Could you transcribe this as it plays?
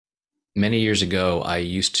Many years ago, I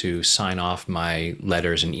used to sign off my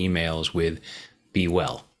letters and emails with "Be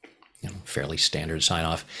well," fairly standard sign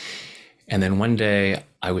off. And then one day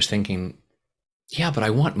I was thinking, yeah, but I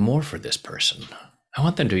want more for this person. I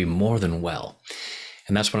want them to be more than well.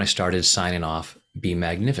 And that's when I started signing off "Be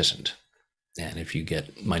magnificent." And if you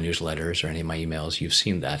get my newsletters or any of my emails, you've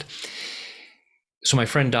seen that. So my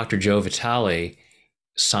friend Dr. Joe Vitale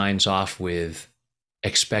signs off with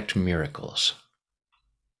 "Expect miracles."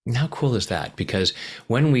 And how cool is that? Because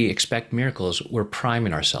when we expect miracles, we're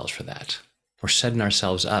priming ourselves for that. We're setting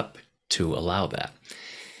ourselves up to allow that.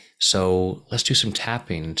 So let's do some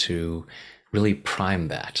tapping to really prime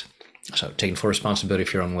that. So taking full responsibility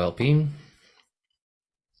for your own well-being.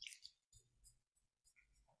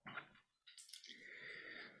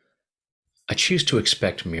 I choose to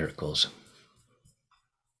expect miracles.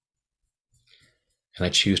 And I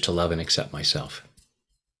choose to love and accept myself.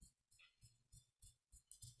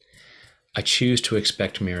 I choose to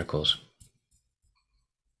expect miracles.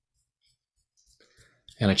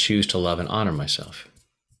 And I choose to love and honor myself.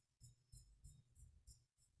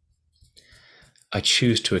 I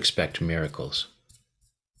choose to expect miracles.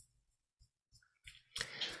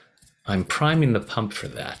 I'm priming the pump for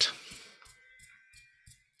that.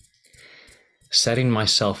 Setting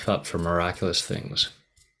myself up for miraculous things.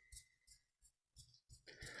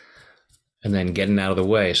 And then getting out of the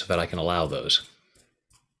way so that I can allow those.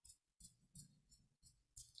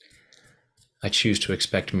 I choose to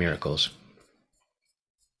expect miracles.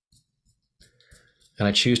 And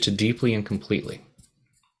I choose to deeply and completely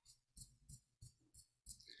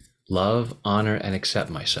love, honor, and accept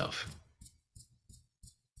myself.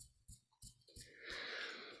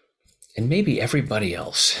 And maybe everybody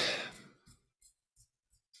else,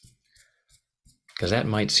 because that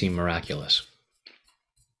might seem miraculous.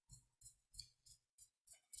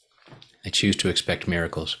 I choose to expect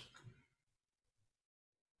miracles.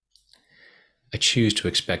 I choose to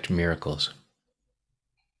expect miracles.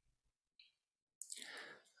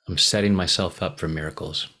 I'm setting myself up for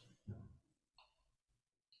miracles.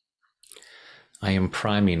 I am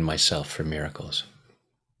priming myself for miracles.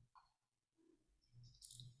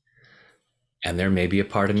 And there may be a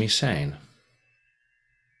part of me saying,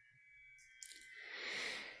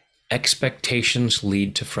 expectations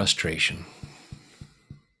lead to frustration.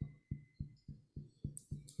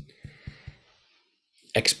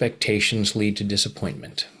 Expectations lead to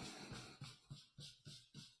disappointment.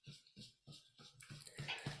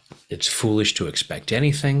 It's foolish to expect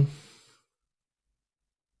anything,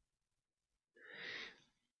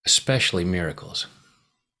 especially miracles.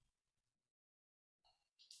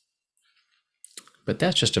 But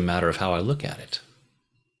that's just a matter of how I look at it.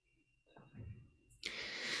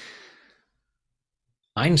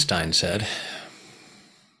 Einstein said,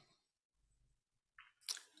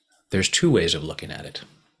 there's two ways of looking at it.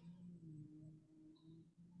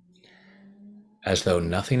 As though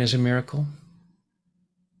nothing is a miracle,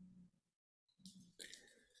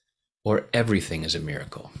 or everything is a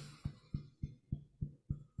miracle.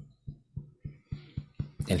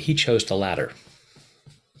 And he chose the latter.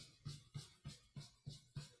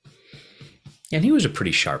 And he was a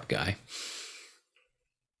pretty sharp guy.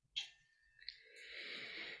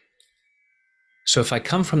 So if I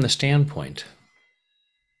come from the standpoint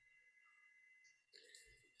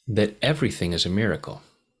that everything is a miracle,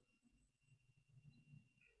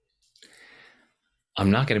 I'm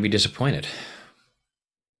not going to be disappointed.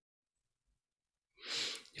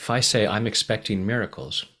 If I say I'm expecting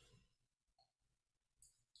miracles,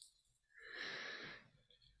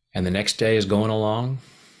 and the next day is going along,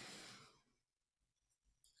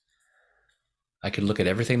 I could look at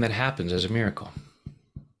everything that happens as a miracle.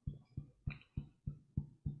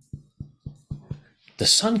 The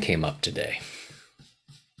sun came up today.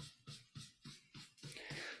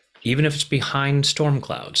 Even if it's behind storm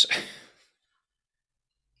clouds.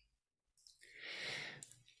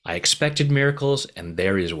 I expected miracles, and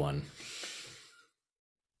there is one.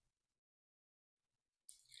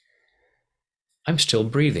 I'm still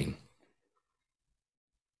breathing.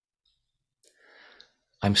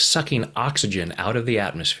 I'm sucking oxygen out of the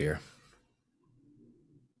atmosphere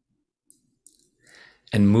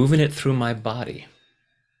and moving it through my body.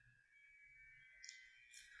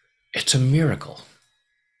 It's a miracle.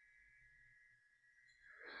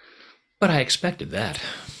 But I expected that.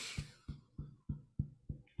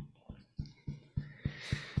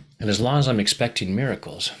 And as long as I'm expecting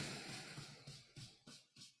miracles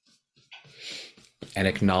and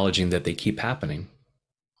acknowledging that they keep happening,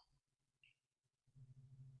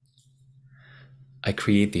 I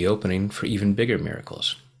create the opening for even bigger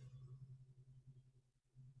miracles.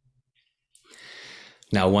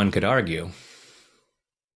 Now, one could argue,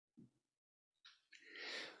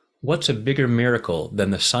 what's a bigger miracle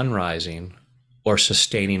than the sun rising or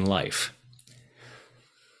sustaining life?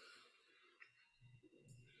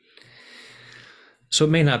 So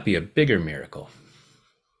it may not be a bigger miracle,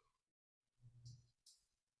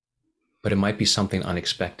 but it might be something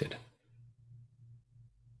unexpected.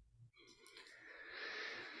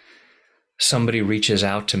 Somebody reaches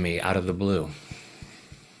out to me out of the blue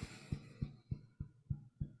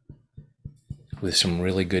with some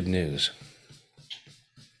really good news.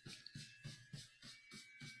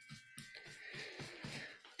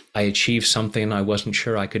 I achieved something I wasn't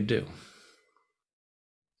sure I could do.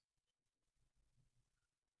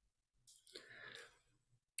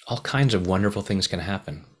 All kinds of wonderful things can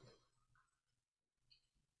happen.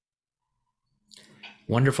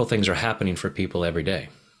 Wonderful things are happening for people every day.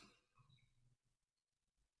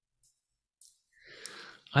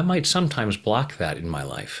 I might sometimes block that in my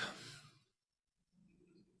life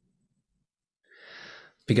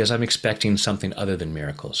because I'm expecting something other than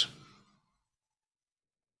miracles.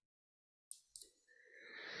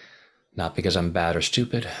 Not because I'm bad or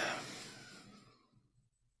stupid,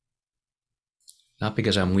 not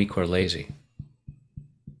because I'm weak or lazy,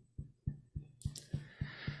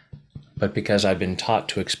 but because I've been taught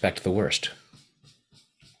to expect the worst.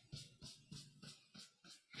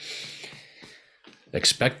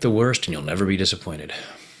 Expect the worst and you'll never be disappointed.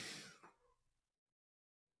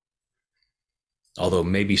 Although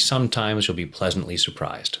maybe sometimes you'll be pleasantly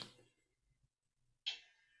surprised.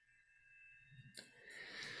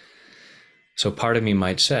 So part of me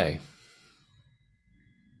might say,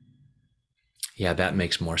 yeah, that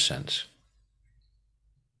makes more sense.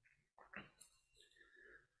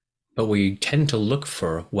 But we tend to look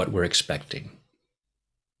for what we're expecting.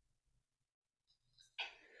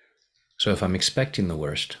 So if I'm expecting the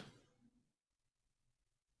worst,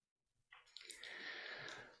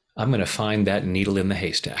 I'm going to find that needle in the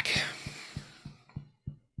haystack.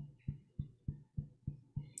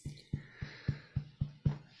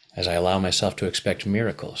 As I allow myself to expect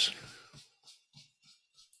miracles,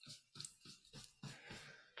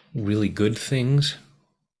 really good things,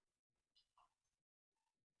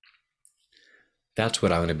 that's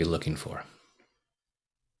what I'm going to be looking for.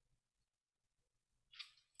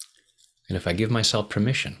 And if I give myself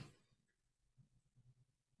permission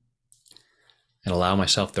and allow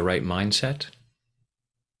myself the right mindset,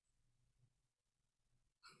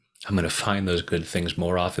 I'm going to find those good things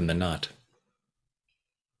more often than not.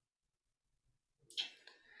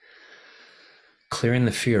 Clearing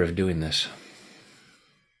the fear of doing this.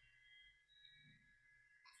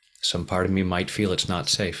 Some part of me might feel it's not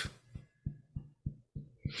safe.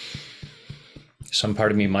 Some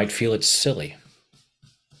part of me might feel it's silly.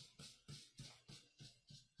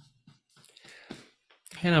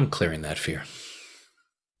 And I'm clearing that fear.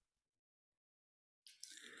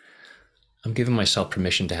 I'm giving myself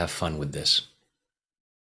permission to have fun with this.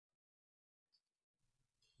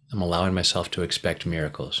 I'm allowing myself to expect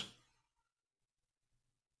miracles.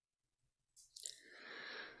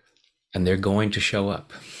 And they're going to show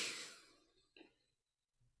up.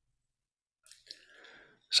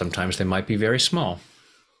 Sometimes they might be very small.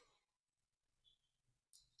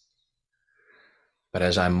 But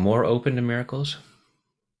as I'm more open to miracles,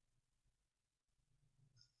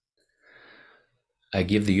 I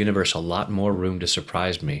give the universe a lot more room to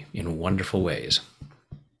surprise me in wonderful ways.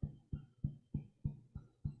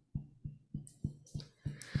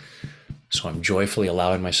 So I'm joyfully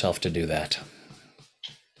allowing myself to do that.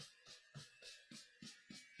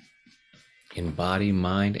 In body,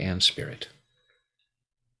 mind, and spirit.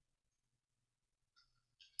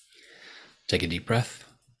 Take a deep breath.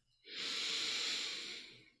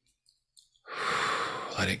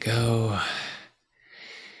 Let it go.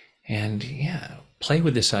 And play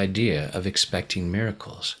with this idea of expecting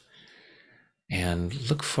miracles. And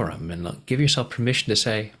look for them and give yourself permission to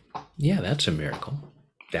say, yeah, that's a miracle.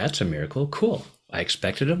 That's a miracle. Cool. I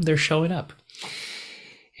expected them. They're showing up.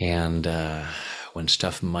 And when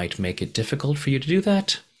stuff might make it difficult for you to do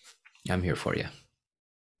that, I'm here for you.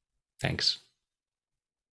 Thanks.